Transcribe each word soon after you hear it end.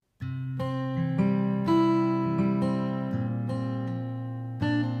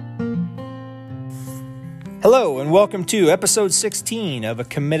Hello, and welcome to episode 16 of A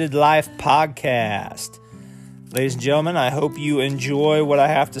Committed Life podcast. Ladies and gentlemen, I hope you enjoy what I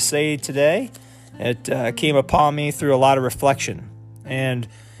have to say today. It came upon me through a lot of reflection. And,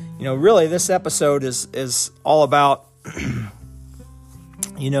 really this episode is all about,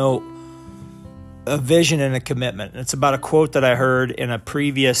 a vision and a commitment. It's about a quote that I heard in a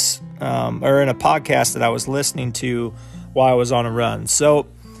previous, in a podcast that I was listening to while I was on a run. So,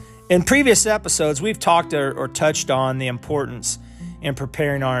 in previous episodes, we've talked or touched on the importance in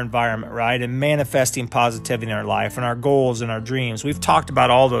preparing our environment, right? And manifesting positivity in our life and our goals and our dreams. We've talked about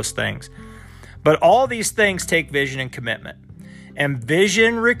all those things. But all these things take vision and commitment. And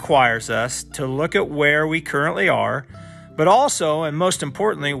vision requires us to look at where we currently are, but also, and most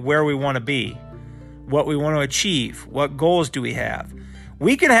importantly, where we want to be, what we want to achieve, what goals do we have.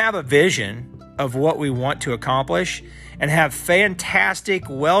 We can have a vision of what we want to accomplish and have fantastic,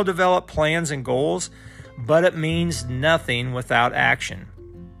 well-developed plans and goals, but it means nothing without action.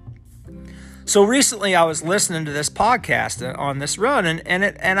 So recently I was listening to this podcast on this run,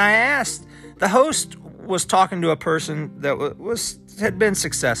 and I asked, the host was talking to a person that had been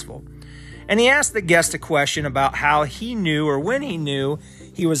successful. And he asked the guest a question about how he knew or when he knew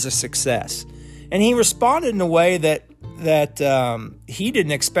he was a success. And he responded in a way that he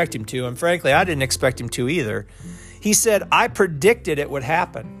didn't expect him to, and frankly, I didn't expect him to either. He said, I predicted it would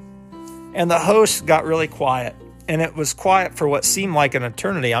happen. And the host got really quiet. And it was quiet for what seemed like an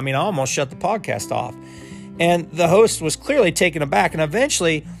eternity. I almost shut the podcast off. And the host was clearly taken aback. And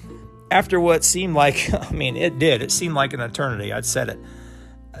eventually, after what seemed like, it seemed like an eternity. I'd said it.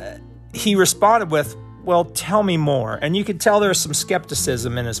 He responded with, well, tell me more. And you could tell there was some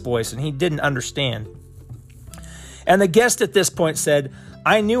skepticism in his voice, and he didn't understand. And the guest at this point said,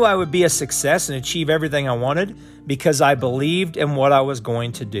 I knew I would be a success and achieve everything I wanted because I believed in what I was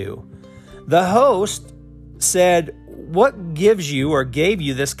going to do. The host said, what gives you or gave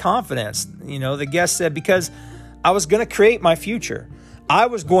you this confidence? The guest said, because I was going to create my future. I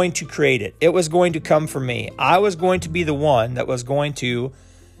was going to create it. It was going to come from me. I was going to be the one that was going to,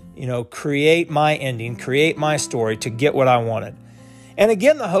 create my ending, create my story to get what I wanted. And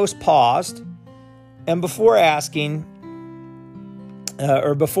again, the host paused, and before answering,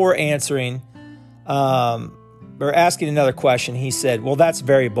 or asking another question, he said, well, that's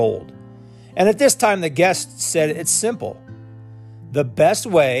very bold. And at this time, the guest said, it's simple. The best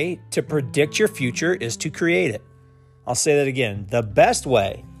way to predict your future is to create it. I'll say that again. The best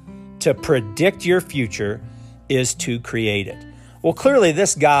way to predict your future is to create it. Well, clearly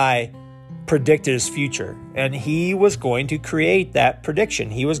this guy predicted his future, and he was going to create that prediction.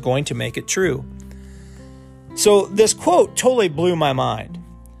 He was going to make it true. So this quote totally blew my mind.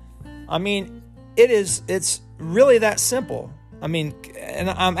 It's really that simple. And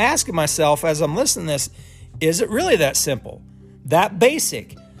I'm asking myself as I'm listening to this, is it really that simple? That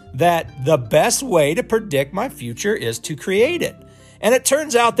basic? That the best way to predict my future is to create it? And it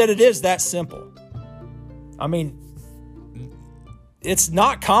turns out that it is that simple. It's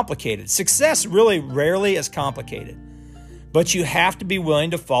not complicated. Success really rarely is complicated. But you have to be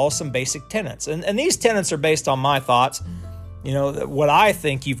willing to follow some basic tenets. And these tenets are based on my thoughts, what I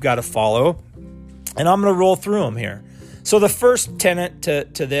think you've got to follow. And I'm going to roll through them here. So the first tenet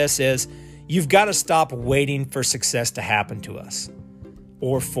to this is you've got to stop waiting for success to happen to us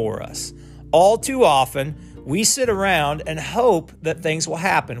or for us. All too often, we sit around and hope that things will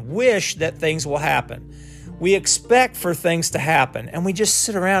happen, wish that things will happen. We expect for things to happen, and we just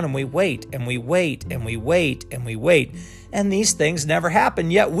sit around and we wait and we wait and we wait and we wait. And these things never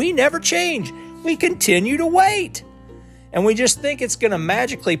happen, yet we never change. We continue to wait. And we just think it's going to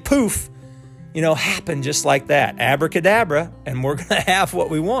magically poof, happen just like that. Abracadabra, and we're going to have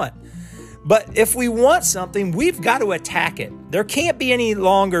what we want. But if we want something, we've got to attack it. There can't be any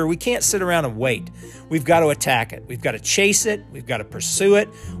longer. We can't sit around and wait. We've got to attack it. We've got to chase it. We've got to pursue it.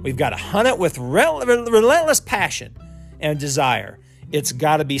 We've got to hunt it with relentless passion and desire. It's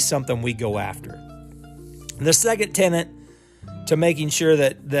got to be something we go after. The second tenet to making sure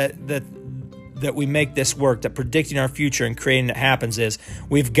that we make this work, that predicting our future and creating it happens, is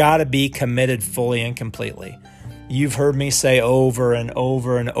we've got to be committed fully and completely. You've heard me say over and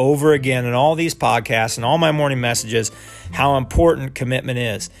over and over again in all these podcasts and all my morning messages how important commitment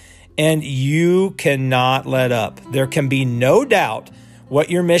is. And you cannot let up. There can be no doubt what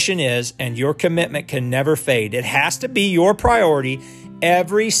your mission is, and your commitment can never fade. It has to be your priority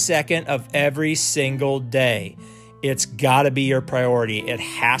every second of every single day. It's got to be your priority. It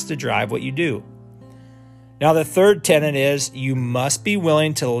has to drive what you do. Now, the third tenet is you must be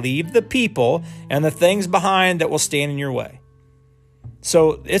willing to leave the people and the things behind that will stand in your way.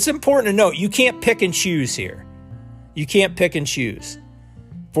 So it's important to note, you can't pick and choose here. You can't pick and choose.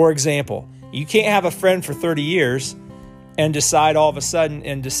 For example, you can't have a friend for 30 years and decide all of a sudden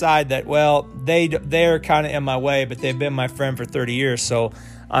that, well, they're kind of in my way, but they've been my friend for 30 years, so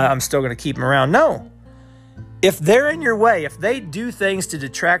I'm still going to keep them around. No. If they're in your way, if they do things to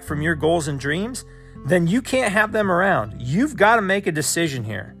detract from your goals and dreams, then you can't have them around. You've got to make a decision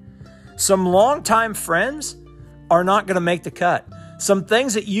here. Some longtime friends are not going to make the cut. Some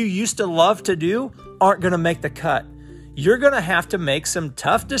things that you used to love to do aren't going to make the cut. You're going to have to make some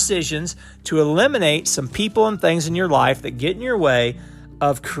tough decisions to eliminate some people and things in your life that get in your way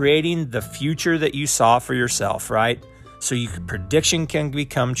of creating the future that you saw for yourself, right? So your prediction can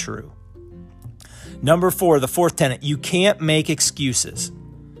become true. Number 4, the fourth tenet, you can't make excuses.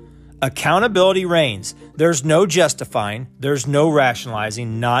 Accountability reigns. There's no justifying. There's no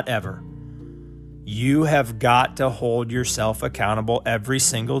rationalizing, not ever. You have got to hold yourself accountable every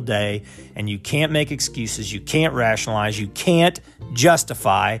single day, and you can't make excuses. You can't rationalize. You can't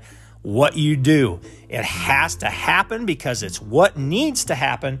justify what you do. It has to happen because it's what needs to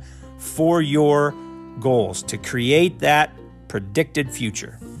happen for your goals to create that predicted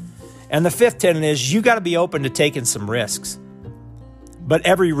future. And the fifth tenet is you got to be open to taking some risks. But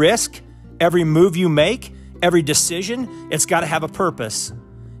every risk, every move you make, every decision, it's got to have a purpose.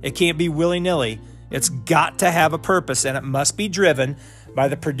 It can't be willy-nilly. It's got to have a purpose, and it must be driven by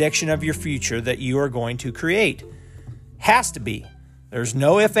the prediction of your future that you are going to create. Has to be. There's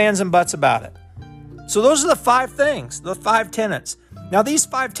no ifs, ands, and buts about it. So those are the 5 things, the 5 tenets. Now, these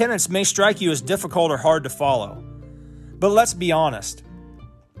 5 tenets may strike you as difficult or hard to follow. But let's be honest.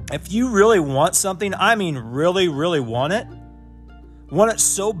 If you really want something, I mean really, really want it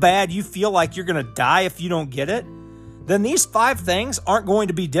so bad you feel like you're going to die if you don't get it, then these 5 things aren't going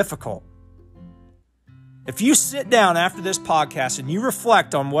to be difficult. If you sit down after this podcast and you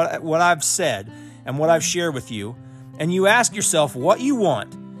reflect on what I've said and what I've shared with you, and you ask yourself what you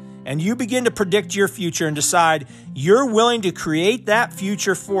want, and you begin to predict your future and decide you're willing to create that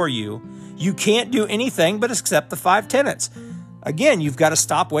future for you, you can't do anything but accept the 5 tenets. Again, you've got to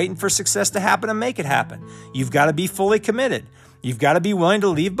stop waiting for success to happen and make it happen. You've got to be fully committed. You've got to be willing to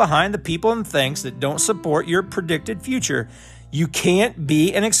leave behind the people and things that don't support your predicted future. You can't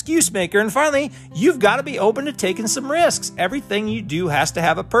be an excuse maker. And finally, you've got to be open to taking some risks. Everything you do has to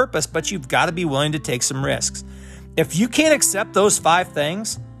have a purpose, but you've got to be willing to take some risks. If you can't accept those 5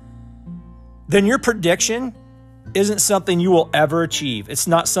 things, then your prediction isn't something you will ever achieve. It's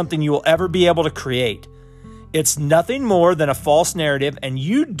not something you will ever be able to create. It's nothing more than a false narrative, and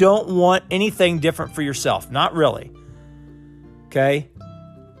you don't want anything different for yourself. Not really. Okay?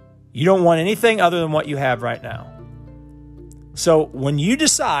 You don't want anything other than what you have right now. So when you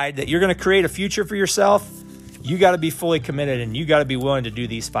decide that you're going to create a future for yourself, you got to be fully committed and you got to be willing to do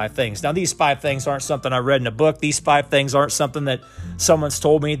these 5 things. Now, these 5 things aren't something I read in a book. These 5 things aren't something that someone's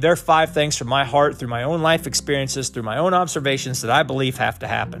told me. They're 5 things from my heart, through my own life experiences, through my own observations that I believe have to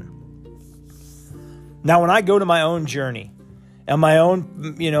happen. Now, when I go to my own journey and my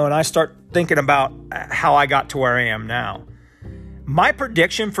own, and I start thinking about how I got to where I am now, my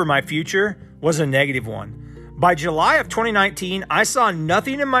prediction for my future was a negative one. By July of 2019, I saw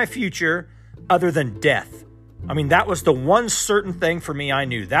nothing in my future other than death. I mean, that was the one certain thing for me I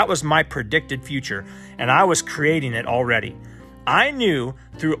knew. That was my predicted future, and I was creating it already. I knew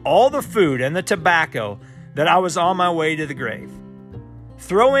through all the food and the tobacco that I was on my way to the grave.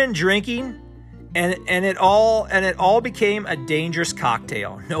 Throw in drinking, and it all became a dangerous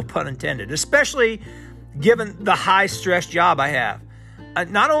cocktail, no pun intended, especially given the high-stress job I have.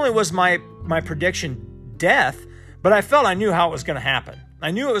 Not only was my prediction death, but I felt I knew how it was going to happen.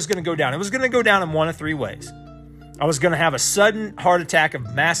 I knew it was going to go down. It was going to go down in one of 3 ways. I was going to have a sudden heart attack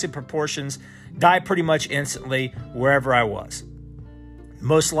of massive proportions, die pretty much instantly wherever I was.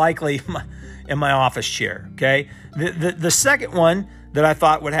 Most likely in my office chair, okay? The second one that I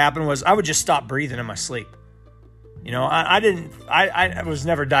thought would happen was I would just stop breathing in my sleep. I was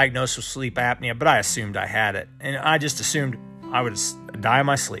never diagnosed with sleep apnea, but I assumed I had it. And I just assumed I would die in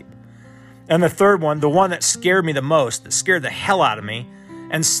my sleep. And the third one, the one that scared me the most, that scared the hell out of me,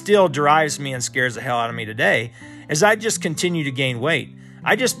 and still drives me and scares the hell out of me today, is I just continue to gain weight.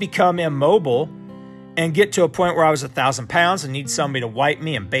 I just become immobile and get to a point where I was 1,000 pounds and need somebody to wipe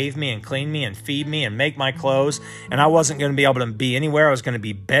me and bathe me and clean me and feed me and make my clothes. And I wasn't going to be able to be anywhere. I was going to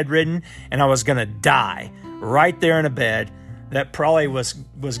be bedridden, and I was going to die right there in a bed that probably was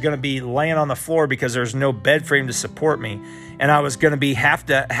going to be laying on the floor because there's no bed frame to support me. And I was going to be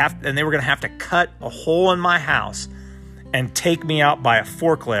and they were going to have to cut a hole in my house and take me out by a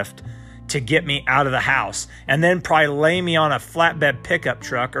forklift to get me out of the house, and then probably lay me on a flatbed pickup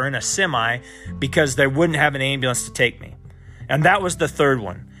truck or in a semi because they wouldn't have an ambulance to take me. And that was the third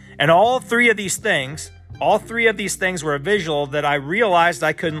one. And all three of these things were a visual that I realized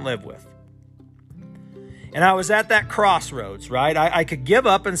I couldn't live with. And I was at that crossroads, right? I could give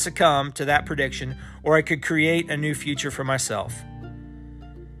up and succumb to that prediction, or I could create a new future for myself.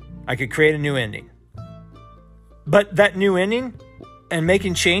 I could create a new ending. But that new ending and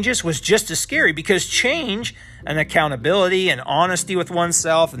making changes was just as scary, because change and accountability and honesty with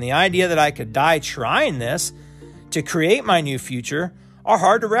oneself and the idea that I could die trying this to create my new future are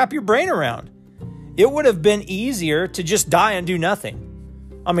hard to wrap your brain around. It would have been easier to just die and do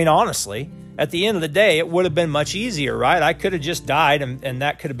nothing. I mean, honestly, at the end of the day, it would have been much easier, right? I could have just died and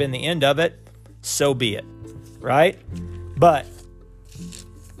that could have been the end of it. So be it, right? But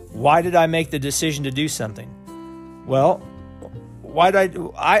why did I make the decision to do something? Well,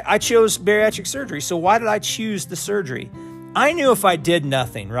 I chose bariatric surgery. So why did I choose the surgery? I knew if I did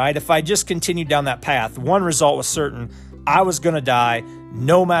nothing, right? If I just continued down that path, one result was certain. I was going to die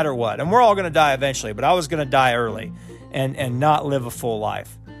no matter what. And we're all going to die eventually, but I was going to die early and not live a full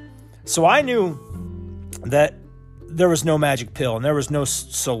life. So I knew that there was no magic pill and there was no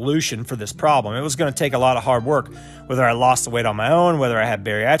solution for this problem. It was going to take a lot of hard work, whether I lost the weight on my own, whether I had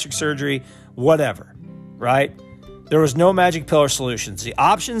bariatric surgery, whatever, right? There was no magic pill or solutions. The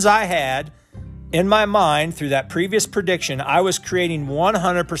options I had in my mind through that previous prediction, I was creating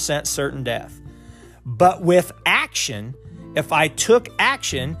 100% certain death. But with action, if I took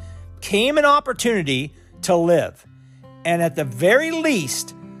action, came an opportunity to live. And at the very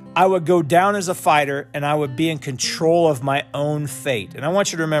least, I would go down as a fighter and I would be in control of my own fate. And I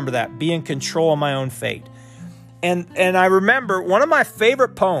want you to remember that, be in control of my own fate. And I remember one of my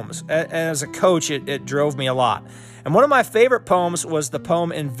favorite poems, and as a coach, it drove me a lot. And one of my favorite poems was the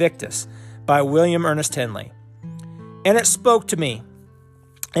poem Invictus by William Ernest Henley. And it spoke to me.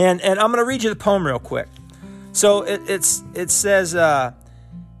 And I'm going to read you the poem real quick. So it says, out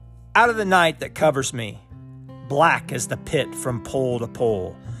of the night that covers me, black as the pit from pole to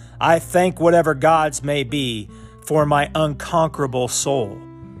pole, I thank whatever gods may be for my unconquerable soul.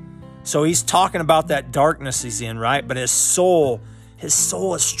 So he's talking about that darkness he's in, right? But his soul is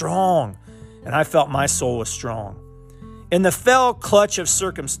strong. And I felt my soul was strong. In the fell clutch of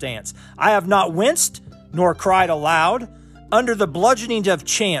circumstance, I have not winced nor cried aloud. Under the bludgeoning of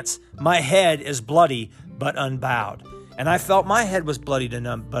chance, my head is bloody but unbowed. And I felt my head was bloody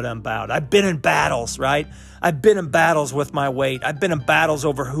but unbowed. I've been in battles, right? I've been in battles with my weight. I've been in battles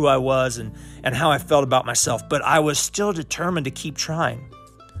over who I was and how I felt about myself. But I was still determined to keep trying.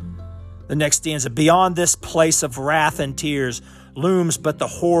 The next stanza, beyond this place of wrath and tears looms but the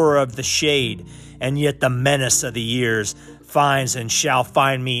horror of the shade, and yet the menace of the years finds and shall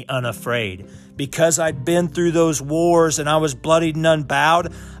find me unafraid. Because I'd been through those wars and I was bloodied and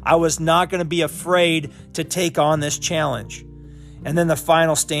unbowed, I was not going to be afraid to take on this challenge. And then the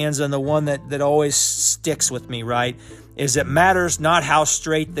final stanza, and the one that always sticks with me, right, is it matters not how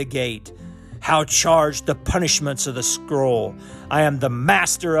straight the gate, how charged the punishments of the scroll. I am the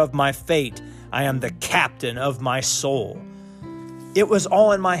master of my fate. I am the captain of my soul. It was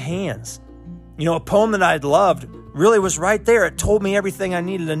all in my hands. You know, a poem that I'd loved really was right there. It told me everything I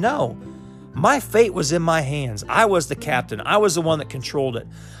needed to know. My fate was in my hands. I was the captain. I was the one that controlled it.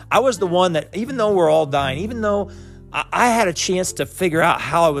 I was the one that, even though we're all dying, even though I had a chance to figure out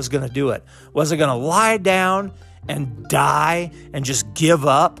how I was going to do it. Was I going to lie down and die and just give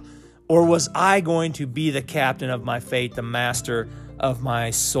up? Or was I going to be the captain of my fate, the master of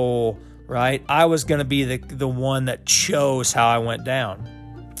my soul, right? I was going to be the one that chose how I went down.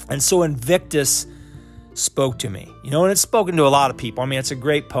 And so Invictus spoke to me, and it's spoken to a lot of people. I mean, it's a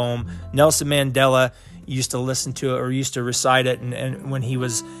great poem. Nelson Mandela used to listen to it or used to recite it and when he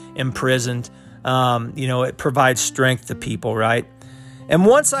was imprisoned. It provides strength to people, right? And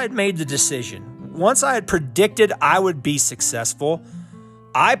once I had made the decision, once I had predicted I would be successful,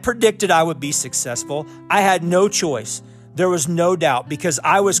 I had no choice. There was no doubt because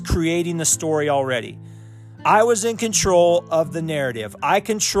I was creating the story already. I was in control of the narrative. I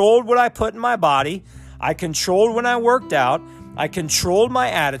controlled what I put in my body. I controlled when I worked out. I controlled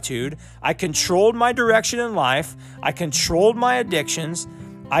my attitude. I controlled my direction in life. I controlled my addictions.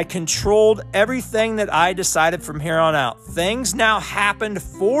 I controlled everything that I decided from here on out. Things now happened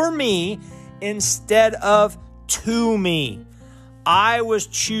for me instead of to me. I was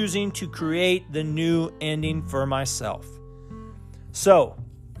choosing to create the new ending for myself. So,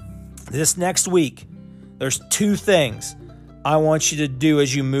 this next week, there's two things I want you to do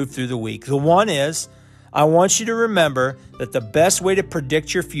as you move through the week. The one is, I want you to remember that the best way to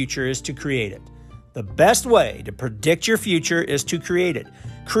predict your future is to create it. The best way to predict your future is to create it.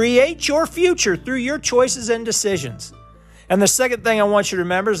 Create your future through your choices and decisions. And the second thing I want you to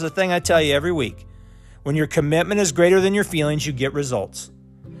remember is the thing I tell you every week. When your commitment is greater than your feelings, you get results.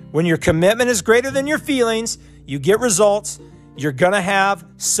 When your commitment is greater than your feelings, you get results. You're going to have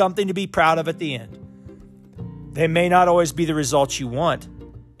something to be proud of at the end. They may not always be the results you want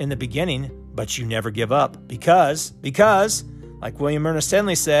in the beginning, but you never give up because, like William Ernest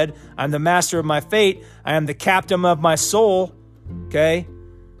Henley said, I'm the master of my fate. I am the captain of my soul. Okay?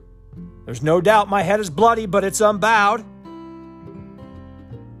 There's no doubt my head is bloody, but it's unbowed.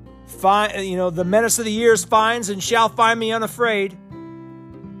 The menace of the years finds and shall find me unafraid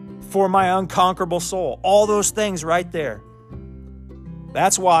for my unconquerable soul. All those things right there.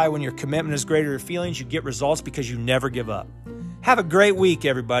 That's why when your commitment is greater than your feelings, you get results because you never give up. Have a great week,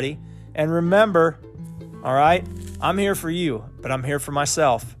 everybody. And remember, all right, I'm here for you, but I'm here for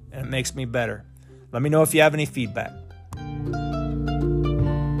myself, and it makes me better. Let me know if you have any feedback.